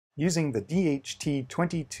Using the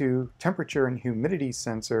DHT22 temperature and humidity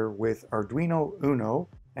sensor with Arduino Uno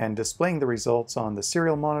and displaying the results on the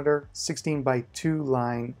serial monitor, 16:2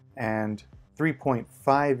 line, and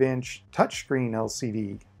 3.5-inch touchscreen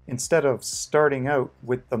LCD. Instead of starting out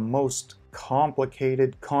with the most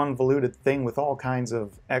complicated, convoluted thing with all kinds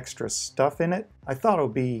of extra stuff in it, I thought it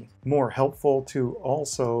would be more helpful to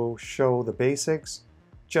also show the basics,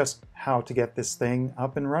 just how to get this thing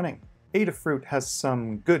up and running. Adafruit has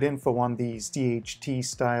some good info on these DHT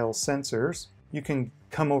style sensors. You can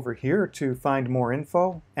come over here to find more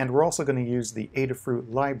info, and we're also going to use the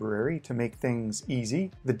Adafruit library to make things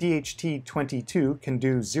easy. The DHT22 can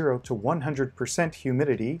do 0 to 100%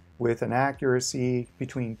 humidity with an accuracy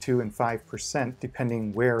between 2 and 5%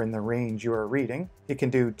 depending where in the range you are reading. It can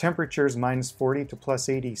do temperatures -40 to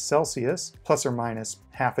 +80 Celsius, plus or minus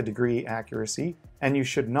half a degree accuracy, and you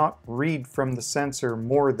should not read from the sensor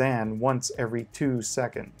more than once every 2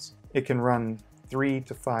 seconds. It can run 3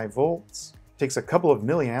 to 5 volts. Takes a couple of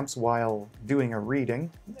milliamps while doing a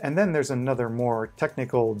reading, and then there's another more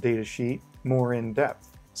technical data sheet, more in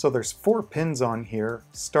depth. So there's 4 pins on here.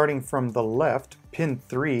 Starting from the left, pin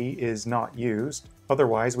 3 is not used.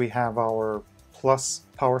 Otherwise we have our plus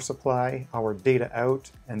power supply, our data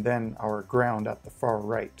out, and then our ground at the far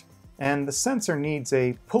right. And the sensor needs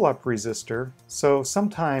a pull-up resistor, so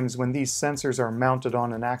sometimes when these sensors are mounted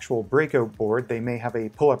on an actual breakout board, they may have a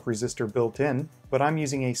pull-up resistor built in, but I'm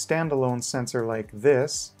using a standalone sensor like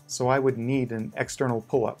this, so I would need an external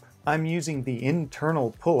pull-up. I'm using the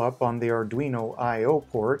internal pull-up on the Arduino I/O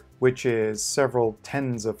port, which is several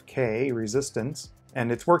tens of K resistance,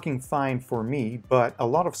 and it's working fine for me, but a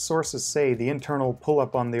lot of sources say the internal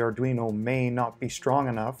pull-up on the Arduino may not be strong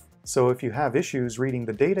enough. So if you have issues reading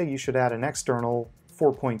the data, you should add an external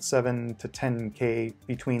 4.7 to 10K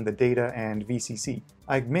between the data and VCC.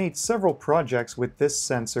 I've made several projects with this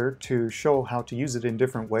sensor to show how to use it in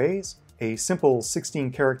different ways. A simple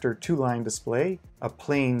 16-character 2-line display, a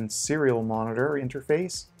plain serial monitor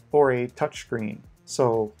interface, or a touchscreen.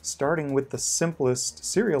 So starting with the simplest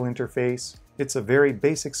serial interface, it's a very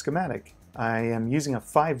basic schematic. I am using a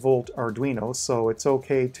 5-volt Arduino, so it's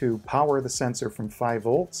okay to power the sensor from 5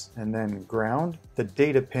 volts and then ground. The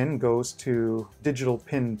data pin goes to digital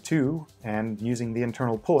pin 2 and using the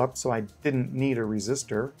internal pull-up, so I didn't need a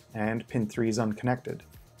resistor, and pin 3 is unconnected.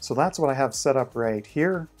 So that's what I have set up right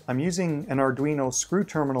here. I'm using an Arduino screw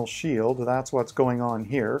terminal shield, that's what's going on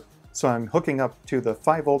here. So I'm hooking up to the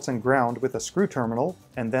 5 volts and ground with a screw terminal,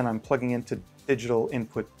 and then I'm plugging into digital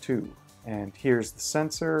input 2. And here's the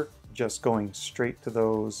sensor, just going straight to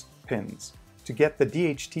those pins. To get the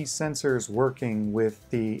DHT sensors working with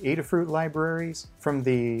the Adafruit libraries, from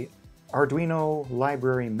the Arduino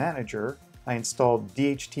Library Manager, I installed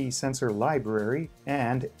DHT Sensor Library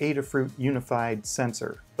and Adafruit Unified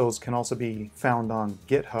Sensor. Those can also be found on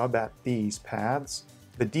GitHub at these paths.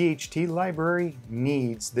 The DHT library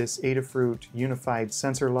needs this Adafruit Unified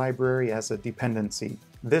Sensor Library as a dependency.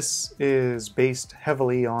 This is based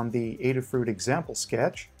heavily on the Adafruit example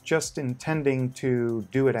sketch, just intending to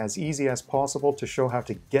do it as easy as possible to show how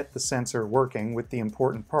to get the sensor working with the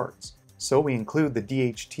important parts. So we include the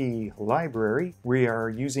DHT library. We are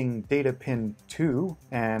using data pin 2,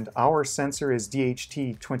 and our sensor is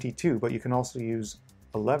DHT22, but you can also use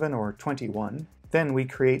 11 or 21. Then we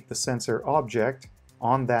create the sensor object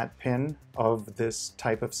on that pin of this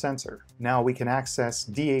type of sensor. Now we can access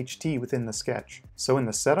DHT within the sketch. So in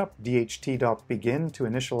the setup, DHT.begin to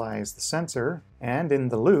initialize the sensor, and in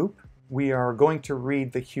the loop, we are going to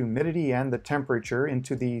read the humidity and the temperature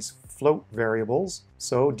into these float variables.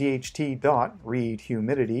 So DHT.read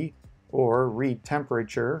humidity or read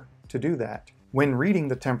temperature to do that. When reading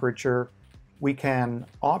the temperature, we can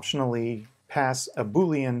optionally pass a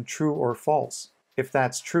Boolean true or false. If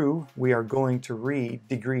that's true, we are going to read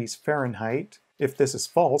degrees Fahrenheit. If this is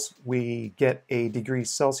false, we get a degrees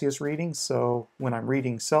Celsius reading, so when I'm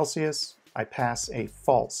reading Celsius, I pass a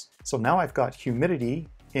false. So now I've got humidity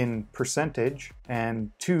in percentage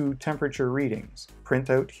and 2 temperature readings. Print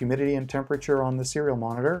out humidity and temperature on the serial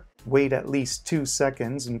monitor, wait at least 2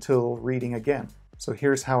 seconds until reading again. So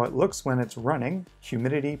here's how it looks when it's running.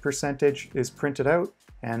 Humidity percentage is printed out,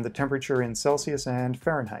 and the temperature in Celsius and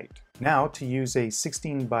Fahrenheit. Now to use a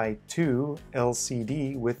 16:2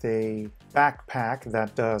 LCD with a backpack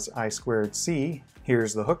that does I²C,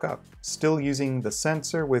 here's the hookup. Still using the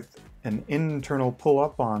sensor with an internal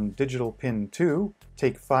pull-up on digital pin 2,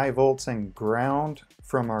 take 5 volts and ground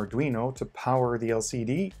from Arduino to power the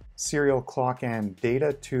LCD, serial clock and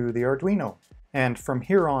data to the Arduino. And from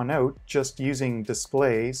here on out, just using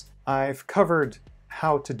displays, I've covered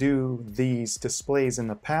how to do these displays in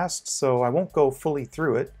the past, so I won't go fully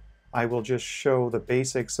through it. I will just show the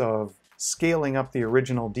basics of scaling up the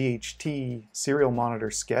original DHT serial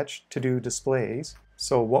monitor sketch to do displays.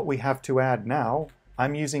 So what we have to add now,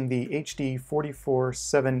 I'm using the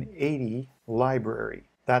HD44780 library.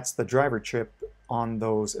 That's the driver chip on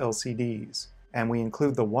those LCDs. And we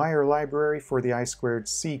include the wire library for the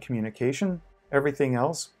I2C communication. Everything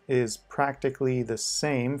else is practically the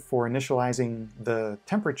same for initializing the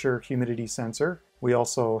temperature humidity sensor. We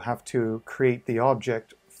also have to create the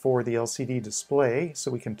object for the LCD display so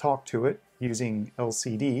we can talk to it using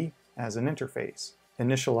LCD as an interface.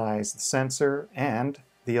 Initialize the sensor and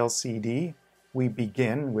the LCD. We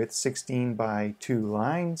begin with 16 by 2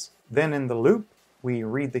 lines. Then in the loop, we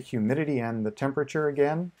read the humidity and the temperature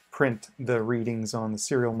again, print the readings on the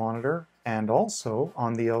serial monitor and also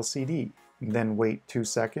on the LCD. Then wait 2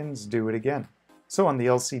 seconds, do it again. So on the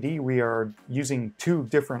LCD, we are using 2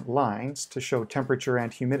 different lines to show temperature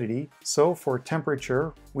and humidity. So for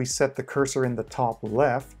temperature, we set the cursor in the top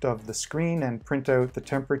left of the screen and print out the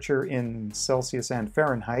temperature in Celsius and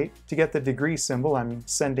Fahrenheit. To get the degree symbol, I'm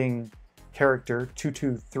sending character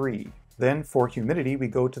 223. Then for humidity, we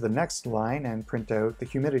go to the next line and print out the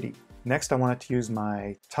humidity. Next, I wanted to use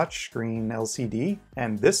my touchscreen LCD,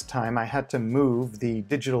 and this time I had to move the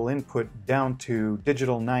digital input down to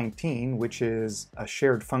digital 19, which is a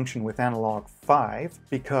shared function with analog 5,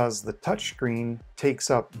 because the touchscreen takes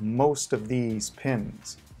up most of these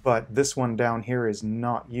pins. But this one down here is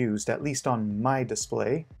not used, at least on my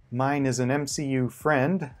display. Mine is an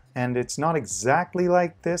MCUFriend, and it's not exactly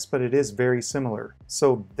like this, but it is very similar.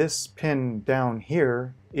 So this pin down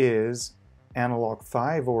here is analog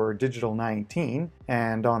 5 or digital 19,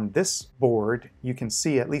 and on this board you can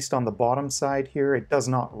see, at least on the bottom side here, it does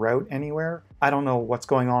not route anywhere. I don't know what's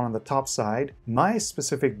going on the top side. My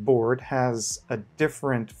specific board has a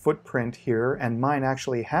different footprint here, and mine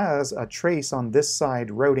actually has a trace on this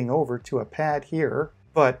side routing over to a pad here,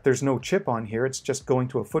 but there's no chip on here, it's just going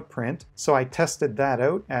to a footprint. So I tested that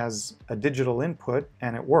out as a digital input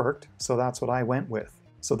and it worked, so that's what I went with.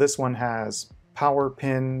 So this one has power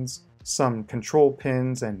pins, some control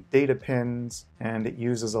pins and data pins, and it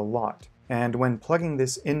uses a lot. And when plugging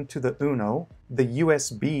this into the Uno, the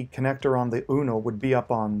USB connector on the Uno would be up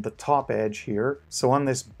on the top edge here. So on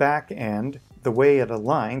this back end, the way it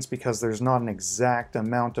aligns, because there's not an exact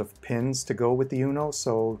amount of pins to go with the Uno,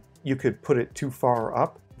 so you could put it too far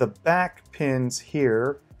up. The back pins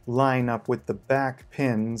here line up with the back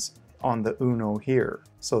pins on the Uno here.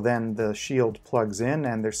 So then the shield plugs in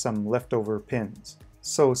and there's some leftover pins.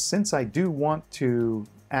 So since I do want to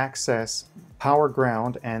access power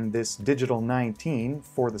ground and this digital 19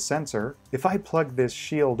 for the sensor, if I plug this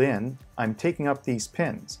shield in, I'm taking up these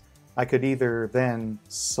pins. I could either then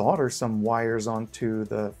solder some wires onto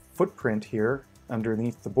the footprint here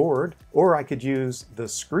underneath the board, or I could use the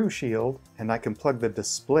screw shield and I can plug the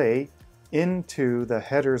display into the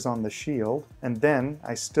headers on the shield, and then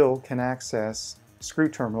I still can access screw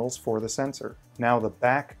terminals for the sensor. Now the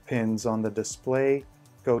back pins on the display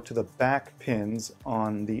go to the back pins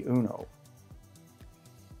on the Uno.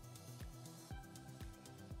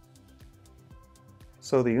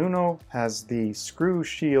 So the Uno has the screw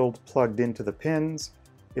shield plugged into the pins.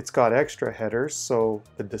 It's got extra headers, so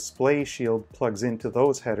the display shield plugs into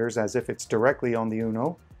those headers as if it's directly on the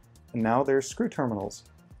Uno. And now there's screw terminals.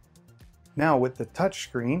 Now with the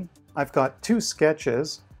touchscreen, I've got 2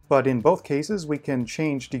 sketches, but in both cases we can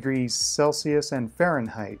change degrees Celsius and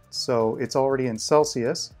Fahrenheit. So it's already in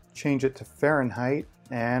Celsius, change it to Fahrenheit,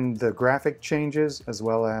 and the graphic changes as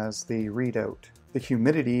well as the readout. The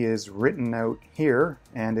humidity is written out here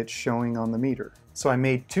and it's showing on the meter. So I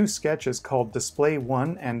made 2 sketches called Display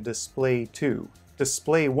 1 and Display 2.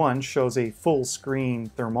 Display 1 shows a full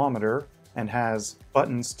screen thermometer and has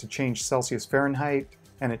buttons to change Celsius Fahrenheit,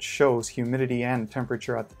 and it shows humidity and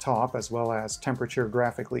temperature at the top as well as temperature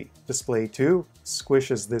graphically. Display 2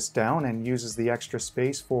 squishes this down and uses the extra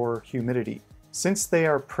space for humidity. Since they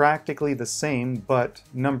are practically the same, but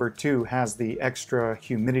number 2 has the extra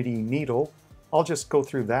humidity needle, I'll just go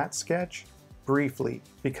through that sketch briefly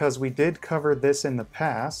because we did cover this in the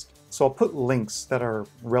past. So I'll put links that are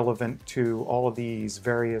relevant to all of these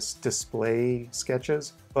various display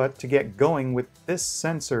sketches. But to get going with this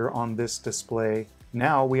sensor on this display,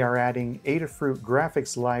 now we are adding Adafruit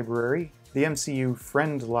graphics library, the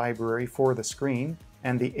MCUFriend library for the screen,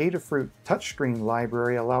 and the Adafruit touchscreen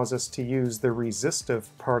library allows us to use the resistive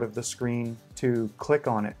part of the screen to click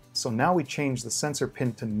on it. So now we change the sensor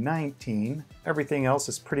pin to 19. Everything else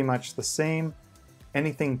is pretty much the same.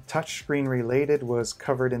 Anything touchscreen related was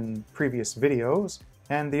covered in previous videos.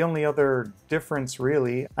 And the only other difference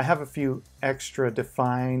really, I have a few extra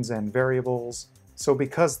defines and variables. So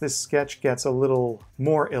because this sketch gets a little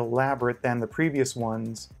more elaborate than the previous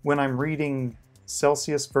ones, when I'm reading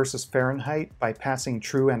Celsius versus Fahrenheit by passing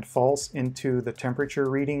true and false into the temperature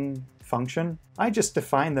reading function, I just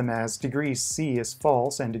define them as degrees C is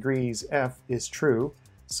false and degrees F is true.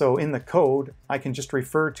 So in the code, I can just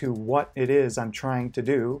refer to what it is I'm trying to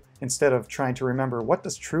do instead of trying to remember what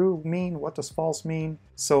does true mean, what does false mean.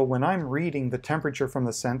 So when I'm reading the temperature from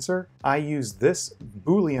the sensor, I use this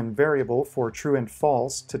Boolean variable for true and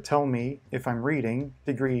false to tell me if I'm reading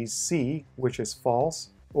degrees C, which is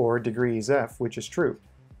false, or degrees F, which is true.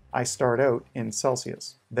 I start out in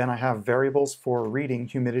Celsius. Then I have variables for reading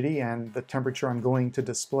humidity and the temperature I'm going to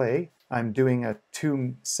display. I'm doing a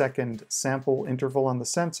 2-second sample interval on the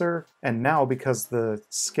sensor, and now because the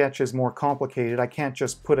sketch is more complicated, I can't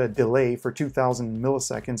just put a delay for 2000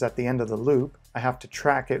 milliseconds at the end of the loop. I have to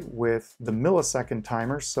track it with the millisecond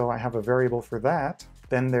timer, so I have a variable for that.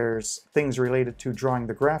 Then there's things related to drawing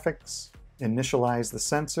the graphics, initialize the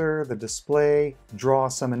sensor, the display, draw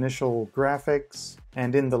some initial graphics,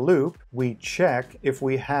 and in the loop, we check if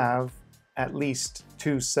we have at least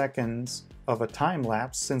 2 seconds of a time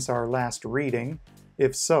lapse since our last reading.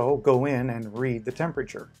 If so, go in and read the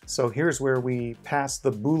temperature. So here's where we pass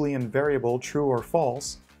the Boolean variable true or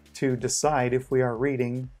false to decide if we are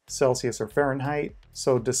reading Celsius or Fahrenheit.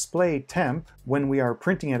 So display temp, when we are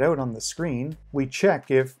printing it out on the screen, we check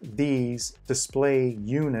if these display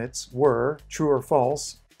units were true or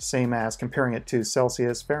false, same as comparing it to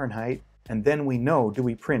Celsius, Fahrenheit, and then we know, do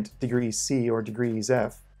we print degrees C or degrees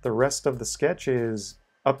F? The rest of the sketch is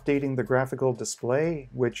updating the graphical display,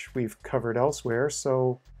 which we've covered elsewhere,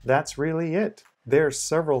 so that's really it. There's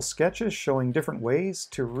several sketches showing different ways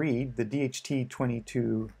to read the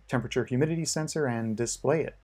DHT22 temperature humidity sensor and display it.